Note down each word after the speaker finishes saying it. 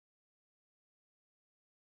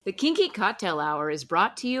The Kinky Cocktail Hour is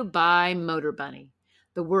brought to you by Motor Bunny,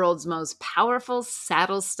 the world's most powerful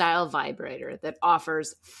saddle-style vibrator that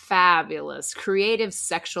offers fabulous, creative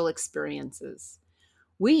sexual experiences.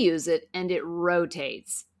 We use it and it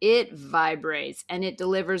rotates, it vibrates, and it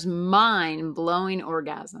delivers mind-blowing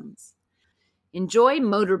orgasms. Enjoy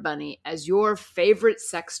Motor Bunny as your favorite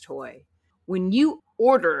sex toy. When you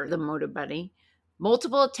order the Motor Bunny,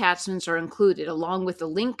 multiple attachments are included along with the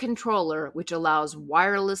Link controller, which allows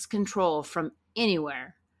wireless control from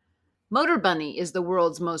anywhere. Motor Bunny is the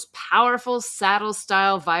world's most powerful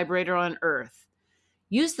saddle-style vibrator on Earth.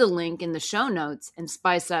 Use the link in the show notes and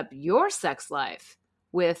spice up your sex life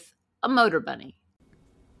with a Motor Bunny.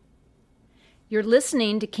 You're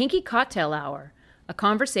listening to Kinky Cocktail Hour, a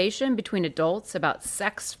conversation between adults about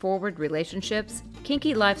sex-forward relationships,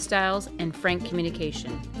 kinky lifestyles, and frank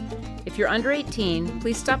communication. If you're under 18,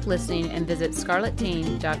 please stop listening and visit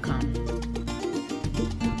scarletteen.com.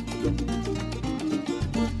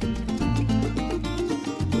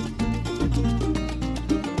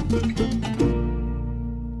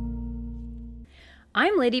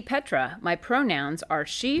 I'm Lady Petra. My pronouns are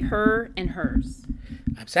she, her, and hers.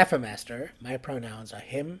 I'm Sapphire Master. My pronouns are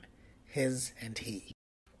him, his, and he.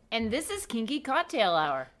 And this is Kinky Cocktail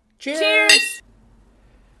Hour. Cheers! Cheers!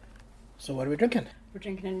 So what are we drinking? We're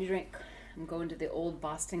drinking a new drink. I'm going to the old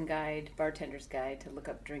Boston Guide, Bartender's Guide, to look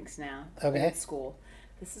up drinks now. Okay. Old school.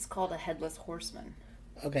 This is called a Headless Horseman.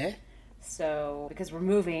 Okay. So, because we're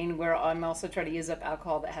moving, I'm also trying to use up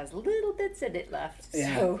alcohol that has little bits in it left.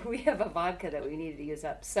 Yeah. So we have a vodka that we needed to use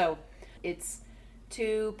up. So it's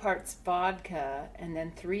 2 parts vodka and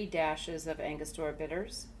then 3 dashes of Angostura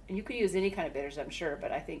bitters. And you could use any kind of bitters, I'm sure,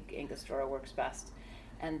 but I think Angostura works best.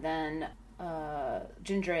 And then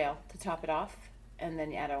ginger ale to top it off. And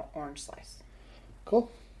then you add an orange slice.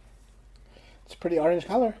 Cool. It's a pretty orange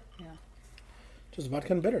color. Yeah. Just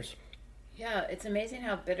vodka and bitters. Yeah, it's amazing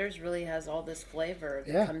how bitters really has all this flavor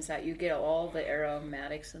that Yeah. comes out. You get all the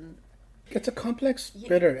aromatics and... It's a complex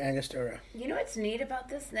bitter Angostura. You know what's neat about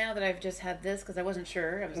this now that I've just had this, because I wasn't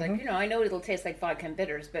sure. I was like, I know it'll taste like vodka and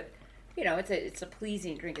bitters, but, it's a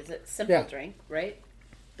pleasing drink. It's a simple drink, right?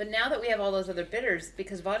 But now that we have all those other bitters,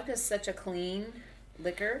 because vodka is such a clean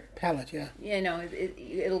liquor, Palate, yeah.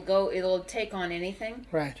 it'll take on anything.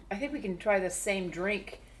 Right. I think we can try the same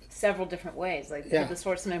drink several different ways, like Yeah. the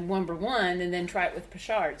Sorcener number 1, and then try it with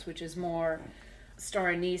Pichards, which is more star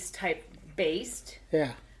anise type based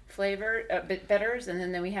Yeah. flavor, bitters, and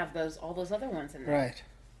then we have all those other ones in there. Right.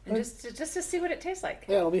 And just to see what it tastes like.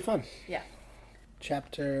 Yeah, it'll be fun. Yeah.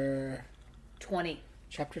 Chapter 20.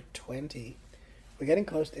 20. We're getting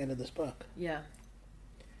close to the end of this book. Yeah.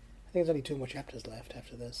 I think there's only 2 more chapters left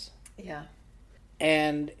after this. Yeah.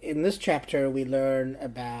 And in this chapter, we learn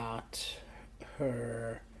about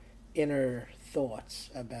her inner thoughts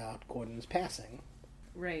about Gordon's passing.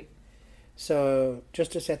 Right. So,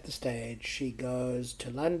 just to set the stage, she goes to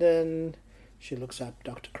London. She looks up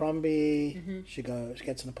Dr. Crombie. Mm-hmm. She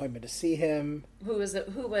gets an appointment to see him. Who was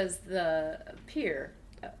the peer,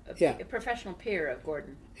 a professional peer of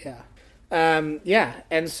Gordon? Yeah.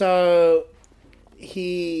 And so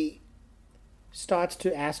he starts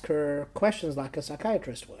to ask her questions like a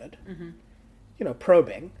psychiatrist would. Mm-hmm.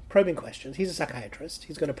 Probing questions. He's a psychiatrist.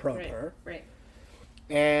 He's going to probe her. Right.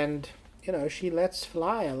 And, she lets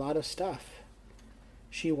fly a lot of stuff.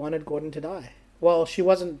 She wanted Gordon to die. Well, she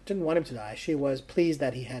didn't want him to die. She was pleased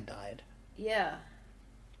that he had died. Yeah.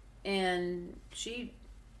 And she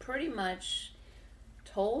pretty much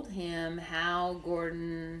told him how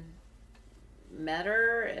Gordon met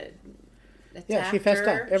her, attacked she fessed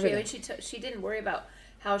her. up, everything. She didn't worry about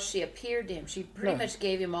how she appeared to him. She pretty much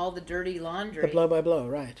gave him all the dirty laundry. The blow by blow,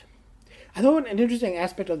 right. I thought an interesting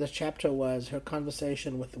aspect of this chapter was her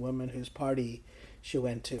conversation with the woman whose party she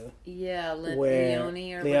went to. Yeah,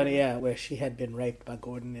 Leonie where she had been raped by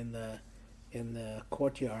Gordon in the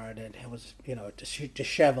courtyard and was,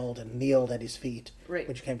 disheveled and kneeled at his feet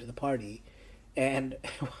when she came to the party. And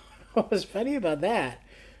what was funny about that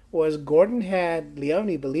was Gordon had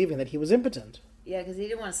Leonie believing that he was impotent. Yeah, because he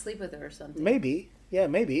didn't want to sleep with her or something. Maybe. Yeah,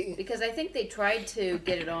 maybe. Because I think they tried to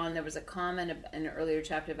get it on. There was a comment in an earlier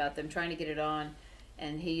chapter about them trying to get it on,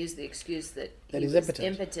 and he used the excuse that he he's was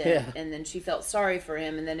impotent. Yeah. And then she felt sorry for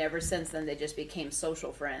him, and then ever since then they just became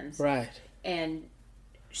social friends. Right. And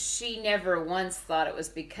she never once thought it was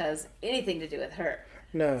because anything to do with her.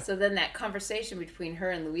 No. So then that conversation between her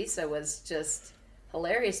and Louisa was just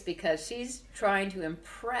hilarious because she's trying to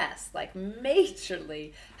impress, like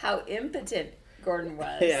majorly, how impotent Gordon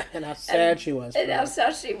was. Yeah, and how sad she was. And how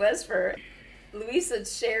sad she was for her. Louisa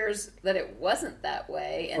shares that it wasn't that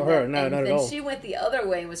way. And For her, no, not at all. Then she went the other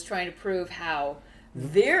way and was trying to prove how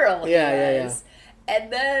virile he Yeah. was.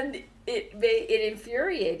 And then it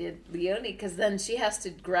infuriated Leone, because then she has to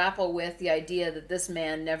grapple with the idea that this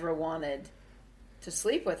man never wanted to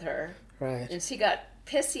sleep with her. Right. And she got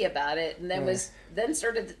pissy about it, and then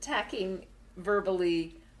started attacking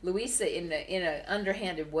verbally Louisa in a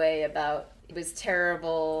underhanded way about it was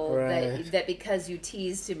terrible that because you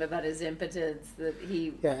teased him about his impotence that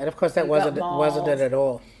he and of course that wasn't it at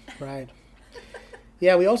all. Right.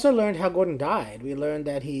 Yeah, we also learned how Gordon died. We learned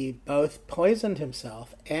that he both poisoned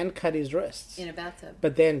himself and cut his wrists in a bathtub,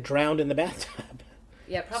 but then drowned in the bathtub.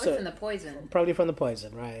 Yeah, probably from the poison. Probably from the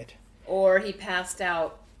poison, right? Or he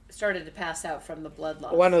started to pass out from the blood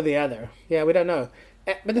loss. One or the other. Yeah, we don't know.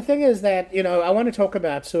 But the thing is that, I want to talk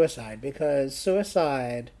about suicide, because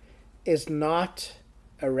suicide is not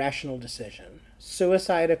a rational decision.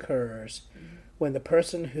 Suicide occurs when the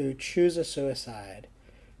person who chooses suicide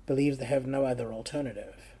believes they have no other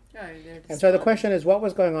alternative. And so the question is, what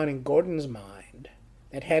was going on in Gordon's mind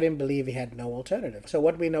that had him believe he had no alternative? So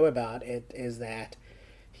what we know about it is that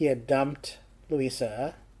he had dumped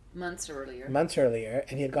Louisa months earlier,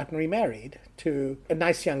 and he had gotten remarried to a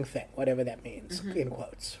nice young thing, whatever that means, in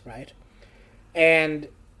quotes, right? And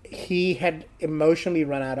he had emotionally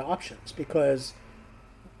run out of options, because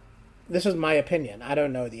this is my opinion. I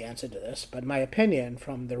don't know the answer to this, but my opinion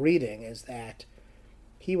from the reading is that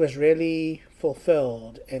he was really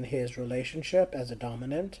fulfilled in his relationship as a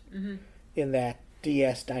dominant in that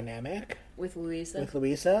DS dynamic with Louisa,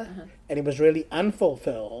 and he was really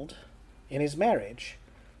unfulfilled in his marriage.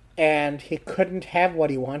 And he couldn't have what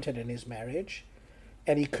he wanted in his marriage,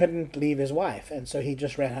 and he couldn't leave his wife, and so he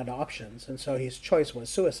just ran out of options, and so his choice was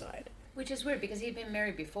suicide. Which is weird, because he'd been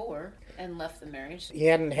married before and left the marriage. He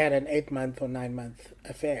hadn't had an 8-month or 9-month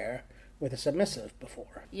affair with a submissive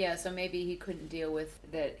before. Yeah, so maybe he couldn't deal with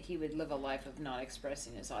that he would live a life of not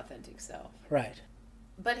expressing his authentic self. Right.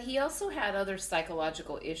 But he also had other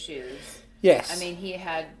psychological issues. Yes. I mean, he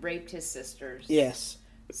had raped his sisters. Yes.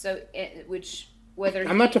 So, whether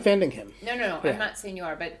I'm not defending him. No, yeah. I'm not saying you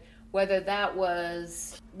are, but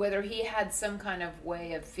whether he had some kind of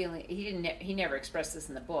way of feeling, he never expressed this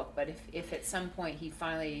in the book, but if at some point he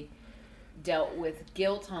finally dealt with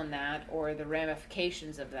guilt on that, or the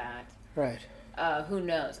ramifications of that, right? Who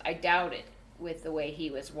knows? I doubt it with the way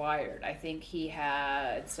he was wired. I think he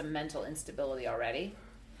had some mental instability already.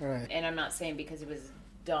 Right. And I'm not saying because he was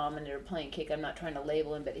dominant or playing kick, I'm not trying to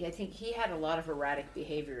label him, but I think he had a lot of erratic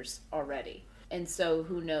behaviors already. And so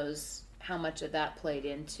who knows how much of that played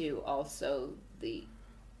into also the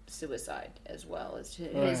suicide as well as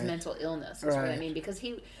his mental illness. Is what I mean, because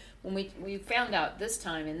when we found out this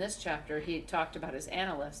time in this chapter, he talked about his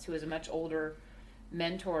analyst, who was a much older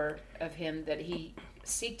mentor of him that he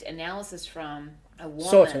sought analysis from, a woman.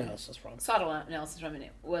 Sought analysis from, and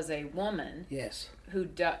it was a woman. Yes. Who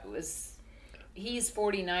he's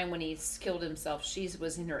 49 when he killed himself. She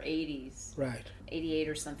was in her 80s. Right. 88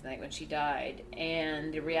 or something like when she died.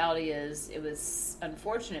 And the reality is, it was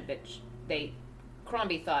unfortunate, but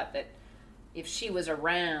Crombie thought that if she was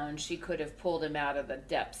around, she could have pulled him out of the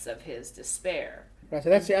depths of his despair. Right, so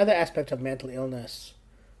that's the other aspect of mental illness,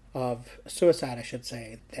 of suicide, I should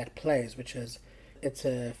say, that plays, which is it's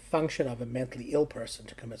a function of a mentally ill person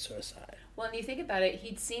to commit suicide. Well, and you think about it,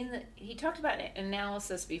 he talked about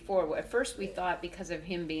analysis before. At first we thought, because of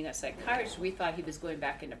him being a psychiatrist, we thought he was going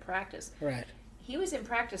back into practice. Right. He was in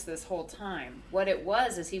practice this whole time. What it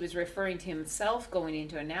was is he was referring to himself going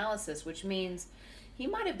into analysis, which means he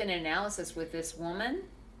might have been in analysis with this woman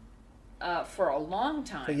for a long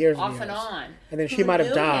time, for years off and on. And then she might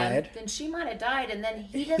have died. Then she might have died, and then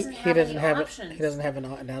he doesn't have any options. He doesn't have an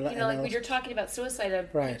analysis. Like when you're talking about suicide,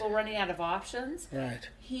 of people running out of options. Right.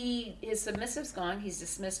 His submissive's gone. He's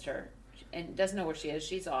dismissed her, and doesn't know where she is.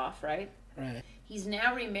 She's off, right? Right. He's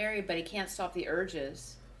now remarried, but he can't stop the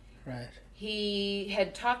urges. Right. He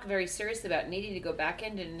had talked very seriously about needing to go back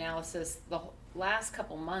into analysis the last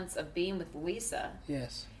couple months of being with Louisa.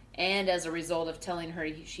 Yes. And as a result of telling her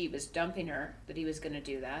she was dumping her, that he was going to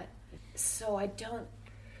do that. So I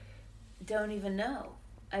don't even know.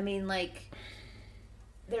 I mean, like,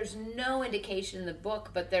 there's no indication in the book,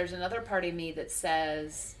 but there's another part of me that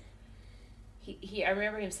says, I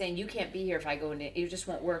remember him saying, you can't be here if I go into, it just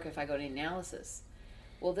won't work if I go to analysis.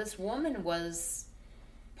 Well, this woman was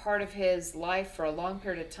part of his life for a long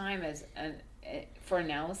period of time for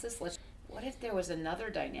analysis. What if there was another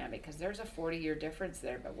dynamic? Because there's a 40-year difference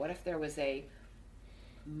there, but what if there was a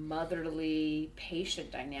motherly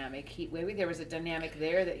patient dynamic? Maybe there was a dynamic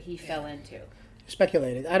there that he fell into.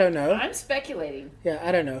 Speculating. I don't know. I'm speculating. Yeah,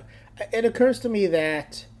 I don't know. It occurs to me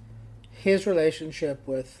that his relationship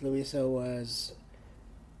with Louisa was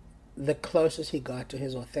the closest he got to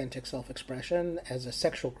his authentic self-expression as a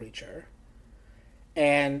sexual creature,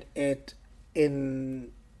 and it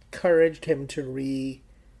encouraged him to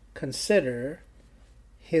reconsider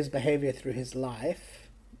his behavior through his life,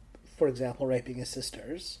 for example, raping his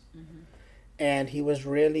sisters. Mm-hmm. And he was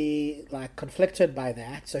really like conflicted by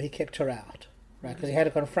that, so he kicked her out, right? Because he had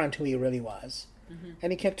to confront who he really was. Mm-hmm.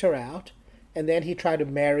 And he kicked her out, and then he tried to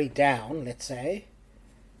marry down, let's say,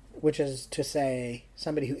 which is to say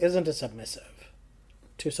somebody who isn't a submissive,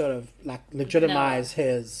 to sort of like legitimize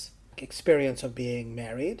his experience of being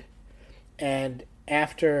married. And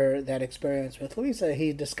after that experience with Louisa,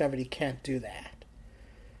 he discovered he can't do that.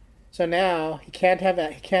 So now he can't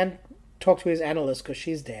talk to his analyst because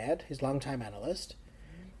she's dead, his longtime analyst,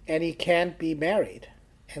 and he can't be married.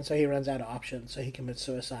 And so he runs out of options, so he commits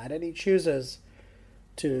suicide, and he chooses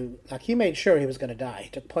to, like, he made sure he was going to die. He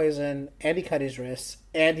took poison, and he cut his wrists,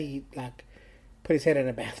 and he, like, put his head in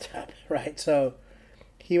a bathtub, right? So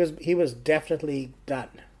he was definitely done.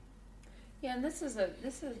 Yeah, and this is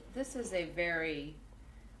a very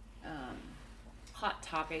hot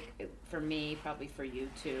topic for me, probably for you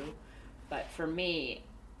too, but for me,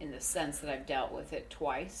 in the sense that I've dealt with it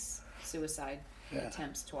twice, suicide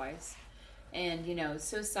attempts twice, and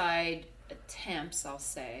suicide attempts, I'll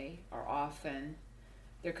say, are often,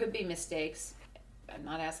 there could be mistakes. I'm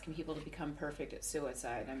not asking people to become perfect at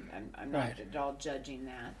suicide. I'm not at all judging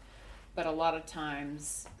that. But a lot of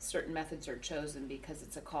times, certain methods are chosen because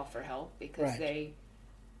it's a call for help, because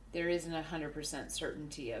there isn't 100%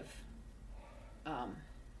 certainty of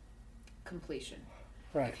completion,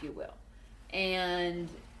 if you will. And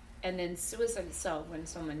then suicide itself, when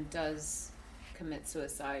someone does commit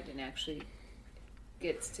suicide and actually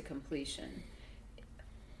gets to completion,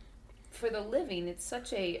 for the living, it's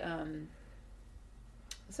such a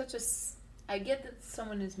I get that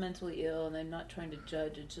someone is mentally ill, and I'm not trying to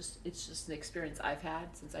judge. It's just an experience I've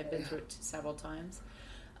had since I've been through it several times.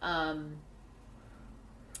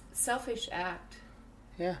 Selfish act.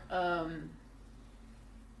 Yeah.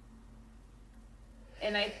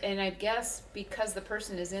 And I guess because the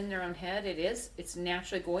person is in their own head, it's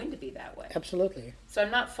naturally going to be that way. Absolutely. So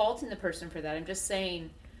I'm not faulting the person for that. I'm just saying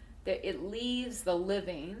that it leaves the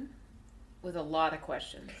living with a lot of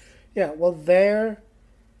questions. Yeah, well,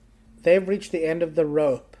 they've reached the end of the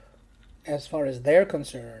rope as far as they're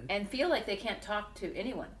concerned. And feel like they can't talk to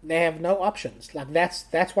anyone. They have no options. Like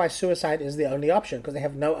that's why suicide is the only option, because they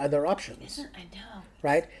have no other options. I know.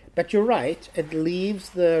 Right? But you're right. It leaves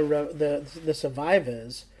the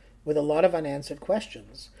survivors with a lot of unanswered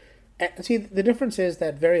questions. And see, the difference is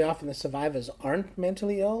that very often the survivors aren't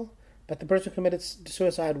mentally ill, but the person who committed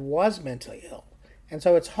suicide was mentally ill. And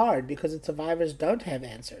so it's hard because the survivors don't have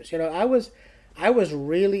answers. I was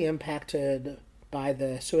really impacted by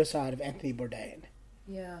the suicide of Anthony Bourdain.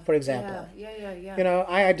 Yeah. For example. Yeah.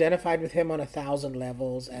 I identified with him on 1,000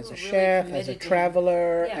 levels as a chef, as a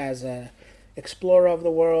traveler, as a explorer of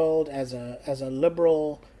the world, as a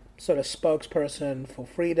liberal sort of spokesperson for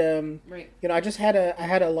freedom. Right. I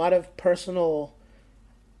had a lot of personal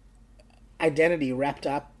identity wrapped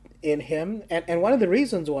up in him, and one of the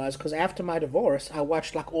reasons was because after my divorce, I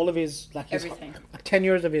watched like all of his everything, like 10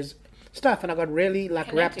 years of his stuff, and I got really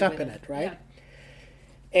wrapped up in it, right? Yeah.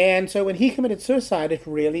 And so when he committed suicide, it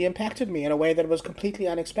really impacted me in a way that was completely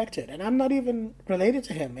unexpected, and I'm not even related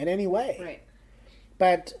to him in any way. Right.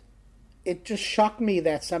 But it just shocked me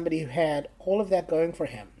that somebody who had all of that going for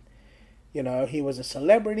him, he was a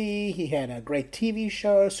celebrity, he had a great TV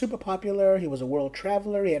show, super popular, he was a world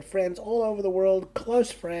traveler, he had friends all over the world,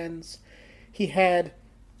 close friends, he had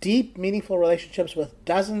deep, meaningful relationships with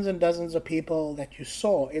dozens and dozens of people that you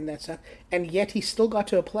saw in that stuff, and yet he still got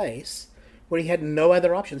to a place where he had no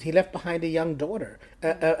other options. He left behind a young daughter,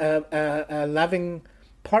 a loving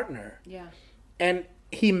partner. Yeah. And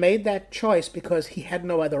he made that choice because he had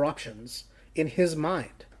no other options in his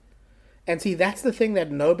mind. And see, that's the thing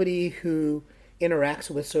that nobody who interacts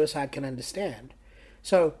with suicide can understand.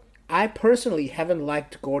 So I personally haven't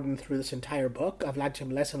liked Gordon through this entire book. I've liked him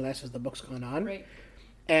less and less as the book's gone on. Right.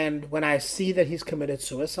 And when I see that he's committed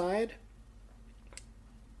suicide,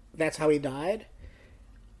 that's how he died,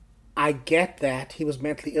 I get that he was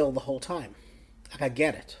mentally ill the whole time. Like, I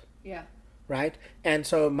get it. Yeah. Right? And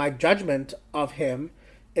so my judgment of him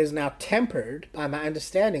is now tempered by my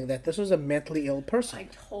understanding that this was a mentally ill person. I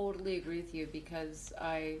totally agree with you, because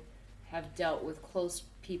I have dealt with close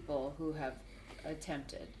people who have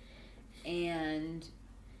attempted. And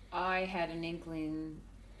I had an inkling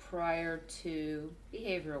prior to,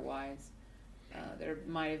 behavioral-wise, there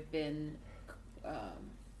might have been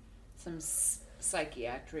some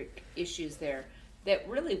psychiatric issues there. that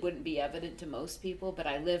really wouldn't be evident to most people, but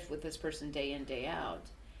I lived with this person day in, day out.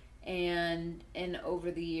 And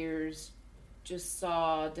over the years, just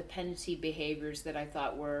saw dependency behaviors that I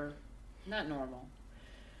thought were not normal.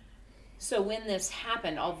 So when this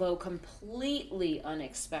happened, although completely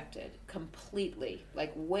unexpected, completely,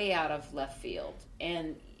 like way out of left field,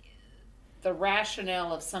 and the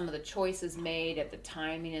rationale of some of the choices made at the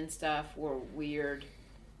timing and stuff were weird,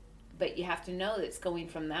 but you have to know that it's going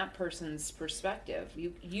from that person's perspective.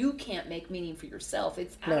 You can't make meaning for yourself.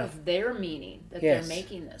 It's out of their meaning that they're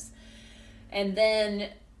making this. And then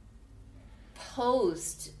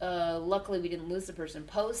luckily we didn't lose the person,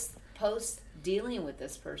 post dealing with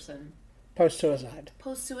this person, Post-suicide.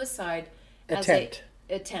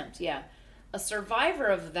 Attempt, yeah. A survivor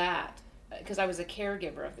of that, because I was a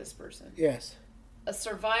caregiver of this person. Yes. A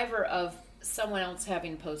survivor of someone else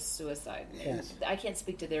having post-suicide. Yes. I can't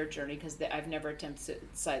speak to their journey because I've never attempted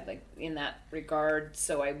suicide like in that regard,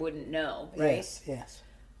 so I wouldn't know, right? Yes.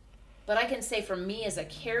 But I can say for me as a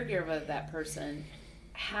caregiver of that person,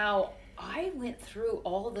 how I went through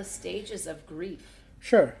all the stages of grief.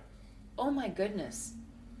 Sure. Oh my goodness.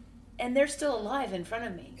 And they're still alive in front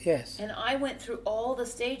of me. Yes. And I went through all the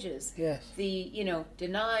stages. Yes. The,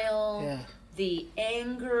 denial, the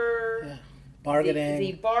anger, bargaining.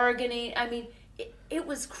 The bargaining. I mean, it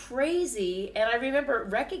was crazy. And I remember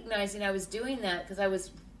recognizing I was doing that because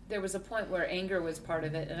there was a point where anger was part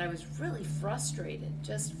of it. And I was really frustrated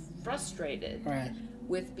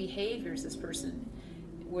with behaviors this person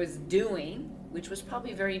was doing, which was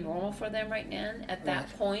probably very normal for them right now at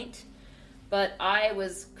that point. But I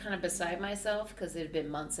was kind of beside myself because it had been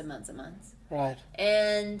months and months and months. Right.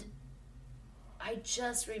 And I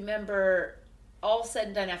just remember, all said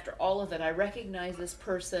and done, after all of it, I recognized this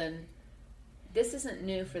person. This isn't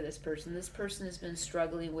new for this person. This person has been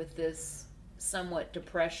struggling with this somewhat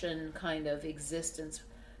depression kind of existence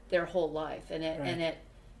their whole life. And at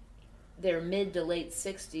their mid to late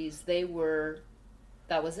 60s,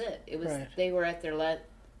 that was it. It was they were at their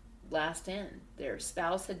last end. Their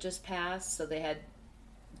spouse had just passed, so they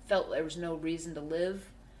felt there was no reason to live,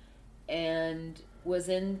 and was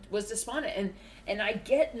despondent. And I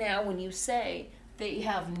get now when you say that you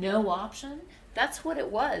have no option. That's what it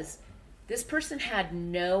was. This person had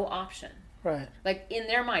no option. Right. Like in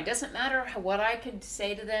their mind, doesn't matter what I could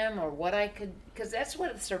say to them or what I could, because that's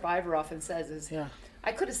what the survivor often says is,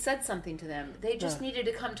 I could have said something to them. They just needed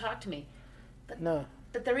to come talk to me. But no.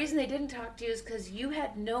 But the reason they didn't talk to you is because you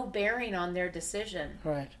had no bearing on their decision.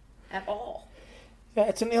 Right. At all.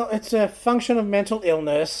 Yeah, it's a function of mental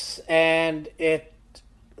illness, and it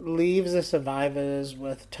leaves the survivors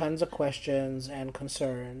with tons of questions and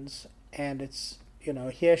concerns. And it's,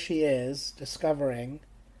 here she is discovering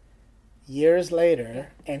years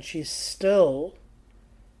later, and she's still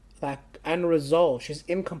like unresolved. She's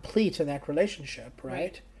incomplete in that relationship,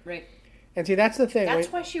 right? Right. And see, that's the thing.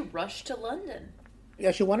 That's why she rushed to London.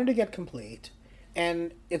 Yeah, she wanted to get complete,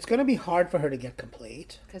 and it's going to be hard for her to get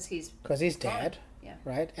complete because he's dead,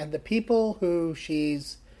 right? And the people who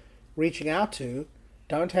she's reaching out to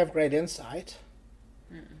don't have great insight.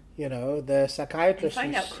 Mm-mm. The psychiatrist. You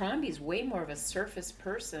find out Crombie's way more of a surface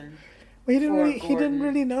person. Well, he didn't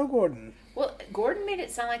really know Gordon. Well, Gordon made it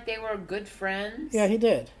sound like they were good friends. Yeah, he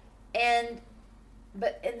did. And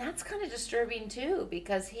that's kind of disturbing too,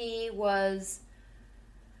 because he was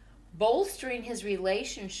bolstering his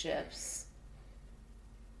relationships.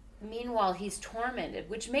 Meanwhile, he's tormented,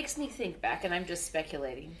 which makes me think back, and I'm just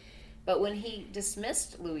speculating. But when he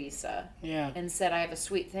dismissed Louisa and said, "I have a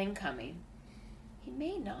sweet thing coming," he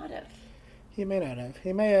may not have. He may not have.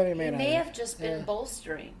 He may have. He may have just been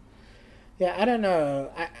bolstering. Yeah, I don't know.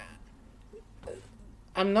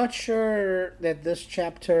 I'm not sure that this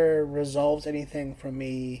chapter resolves anything for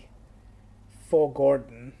me for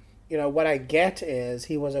Gordon. What I get is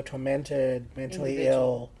he was a tormented, mentally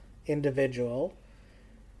ill individual.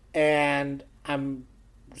 And I'm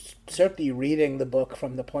certainly reading the book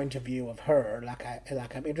from the point of view of her.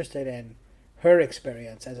 I'm interested in her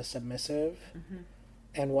experience as a submissive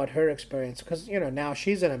and what her experience... Because, now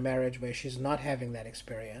she's in a marriage where she's not having that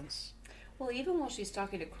experience. Well, even while she's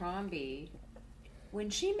talking to Crombie, when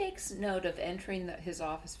she makes note of entering his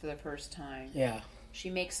office for the first time... Yeah. She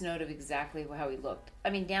makes note of exactly how he looked.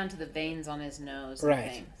 I mean, down to the veins on his nose and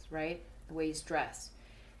things, right? The way he's dressed.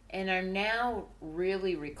 And I'm now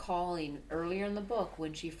really recalling earlier in the book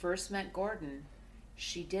when she first met Gordon,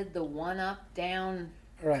 she did the one up, down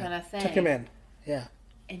kind of thing. Took him in, yeah.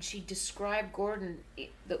 And she described Gordon,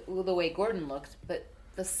 the way Gordon looked, but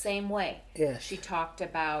the same way. Yes. She talked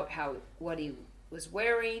about what he was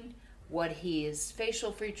wearing, what his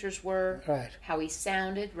facial features were, how he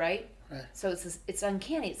sounded, right? Right. So it's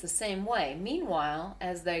uncanny. It's the same way. Meanwhile,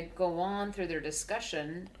 as they go on through their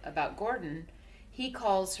discussion about Gordon, he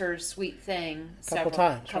calls her sweet thing couple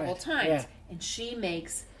times, Yeah. and she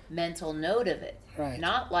makes mental note of it. Right.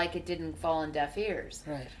 Not like it didn't fall on deaf ears.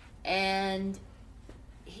 Right. And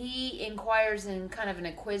he inquires in kind of an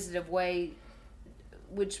inquisitive way,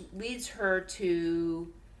 which leads her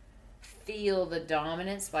to feel the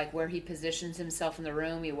dominance, like where he positions himself in the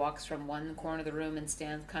room. He walks from one corner of the room and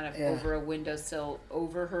stands kind of over a windowsill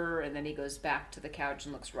over her, and then he goes back to the couch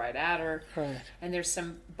and looks right at her. Right. And there's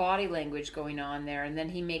some body language going on there, and then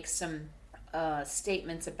he makes some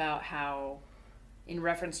statements about how, in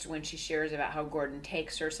reference to when she shares about how Gordon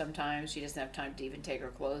takes her sometimes, she doesn't have time to even take her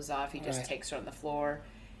clothes off. He just takes her on the floor.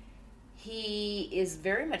 He is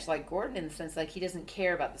very much like Gordon in the sense like he doesn't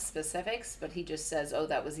care about the specifics, but he just says, "Oh,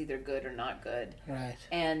 that was either good or not good." Right.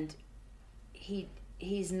 And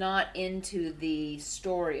he's not into the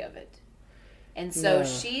story of it. And so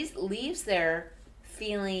she leaves there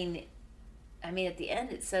feeling, I mean, at the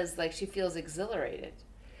end it says like she feels exhilarated.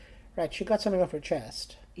 Right. She got something off her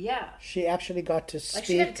chest. Yeah. She actually got to speak. Like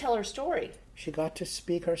she got to tell her story. She got to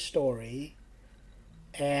speak her story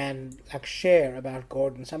and like share about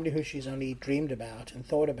Gordon, somebody who she's only dreamed about and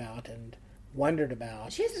thought about and wondered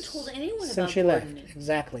about. She hasn't told anyone since about she Gordon. left.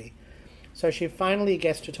 Exactly. So she finally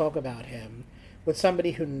gets to talk about him with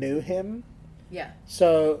somebody who knew him. Yeah.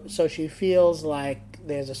 So she feels like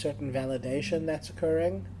there's a certain validation that's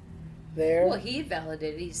occurring there. Well, he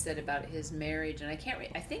validated. He said about his marriage, and I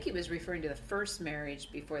think he was referring to the first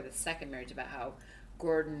marriage before the second marriage, about how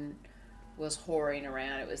Gordon was whoring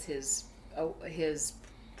around. It was his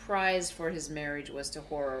prize for his marriage was to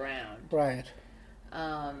whore around. Right.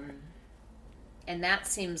 And that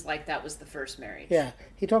seems like that was the first marriage. Yeah.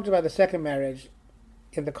 He talked about the second marriage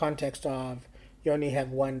in the context of you only have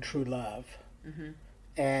one true love. Mm-hmm.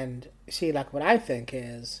 And see, like what I think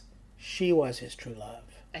is she was his true love.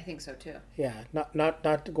 I think so too. Yeah, not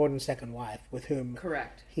Gordon's second wife, with whom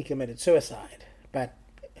correct he committed suicide, but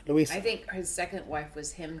Louisa. I think his second wife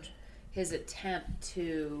was his attempt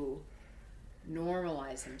to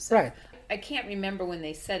normalize himself. Right. I can't remember when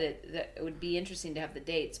they said it. That it would be interesting to have the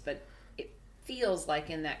dates, but it feels like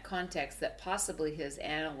in that context that possibly his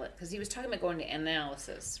analyst, because he was talking about going to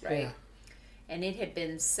analysis, right? Yeah. And it had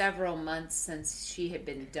been several months since she had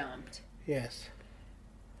been dumped. Yes.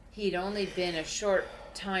 He'd only been a short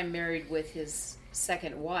time married with his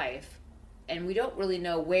second wife, and we don't really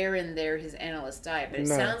know where in there his analyst died, but it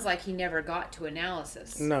sounds like he never got to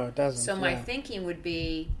analysis. No, it doesn't. So my thinking would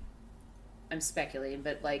be, I'm speculating,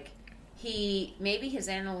 but like maybe his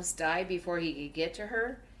analyst died before he could get to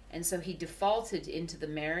her, and so he defaulted into the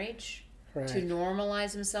marriage to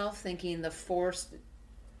normalize himself, thinking the forced,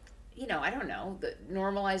 I don't know, that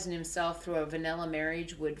normalizing himself through a vanilla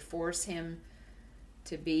marriage would force him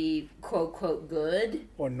to be quote quote good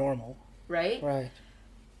or normal, right? Right.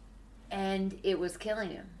 And it was killing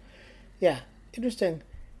him. Yeah, interesting.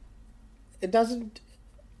 It doesn't.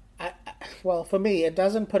 Well, for me, it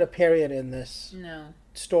doesn't put a period in this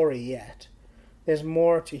story yet. There's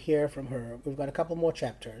more to hear from her. We've got a couple more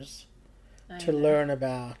chapters to learn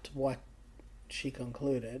about what she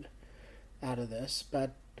concluded out of this.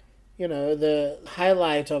 But, the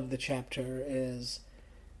highlight of the chapter is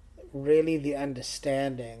really the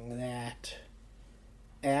understanding that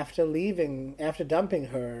after dumping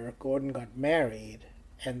her, Gordon got married,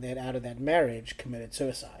 and then out of that marriage committed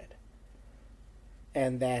suicide.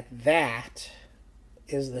 And that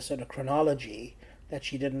is the sort of chronology that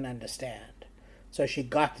she didn't understand. So she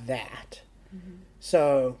got that. Mm-hmm.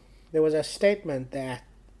 So there was a statement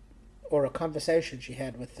or a conversation she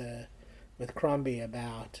had with Crombie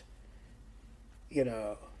about,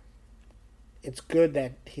 it's good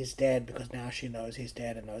that he's dead because now she knows he's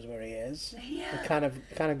dead and knows where he is. Yeah. It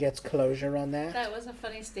kind of gets closure on that. That was a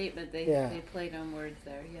funny statement. They played on words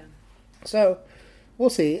there. Yeah. So we'll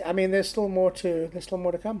see. I mean, there's still more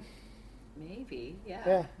to come. Maybe.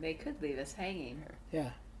 Yeah. They could leave us hanging.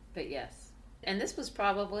 Yeah. But yes. And this was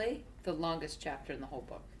probably the longest chapter in the whole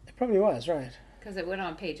book. It probably was, right? Because it went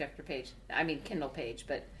on page after page. I mean, Kindle page,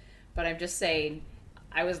 but I'm just saying,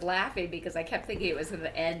 I was laughing because I kept thinking it was going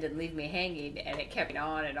to end and leave me hanging, and it kept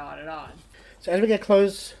on and on and on. So as we get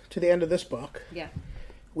close to the end of this book,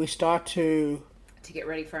 we start to get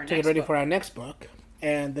ready for our next book.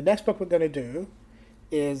 And the next book we're going to do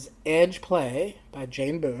is Edge Play by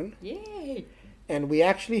Jane Boone. Yay! And we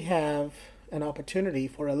actually have an opportunity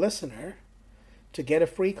for a listener to get a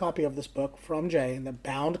free copy of this book from Jane, the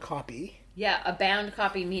bound copy. Yeah, a bound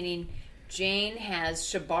copy, meaning Jane has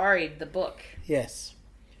shibari'd the book. Yes.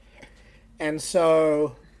 And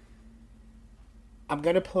so I'm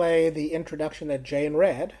going to play the introduction that Jane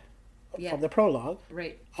read from the prologue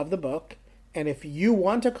of the book. And if you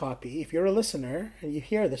want a copy, if you're a listener and you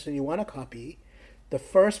hear this and you want a copy, the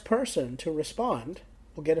first person to respond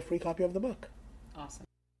will get a free copy of the book. Awesome.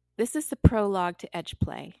 This is the prologue to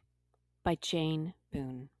Edgeplay by Jane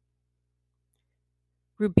Boone.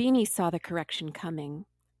 Rubini saw the correction coming.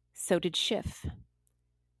 So did Schiff.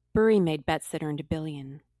 Burry made bets that earned $1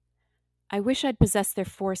 billion. I wish I'd possessed their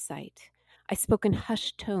foresight. I spoke in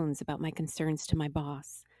hushed tones about my concerns to my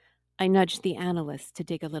boss. I nudged the analyst to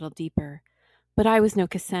dig a little deeper, but I was no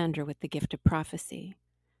Cassandra with the gift of prophecy.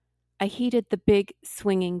 I heeded the big,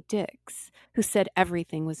 swinging dicks who said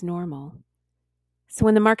everything was normal. So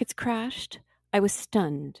when the markets crashed, I was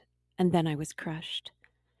stunned, and then I was crushed.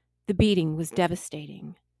 The beating was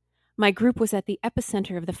devastating. My group was at the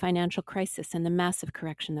epicenter of the financial crisis and the massive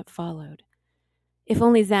correction that followed. If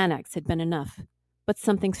only Xanax had been enough, but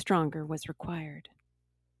something stronger was required.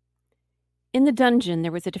 In the dungeon,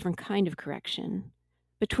 there was a different kind of correction.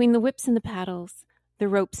 Between the whips and the paddles, the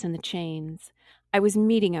ropes and the chains, I was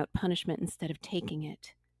meting out punishment instead of taking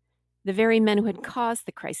it. The very men who had caused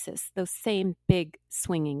the crisis, those same big,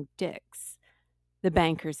 swinging dicks, the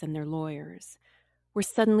bankers and their lawyers, were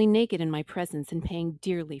suddenly naked in my presence and paying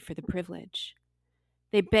dearly for the privilege.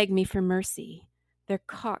 They begged me for mercy, their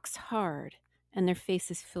cocks hard and their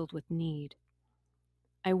faces filled with need.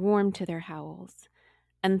 I warmed to their howls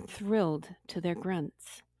and thrilled to their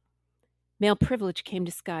grunts. Male privilege came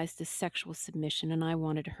disguised as sexual submission, and I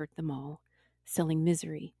wanted to hurt them all, selling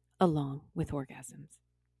misery along with orgasms.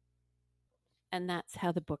 And that's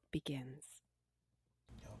how the book begins.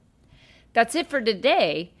 That's it for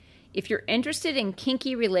today. If you're interested in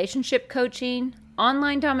kinky relationship coaching,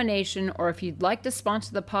 online domination, or if you'd like to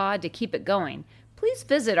sponsor the pod to keep it going, please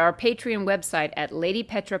visit our Patreon website at Lady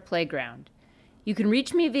Petra Playground. You can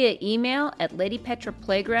reach me via email at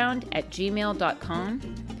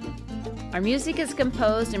ladypetraplayground@gmail.com. Our music is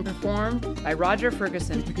composed and performed by Roger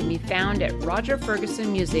Ferguson, who can be found at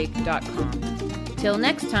rogerfergusonmusic.com. Till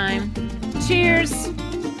next time, cheers!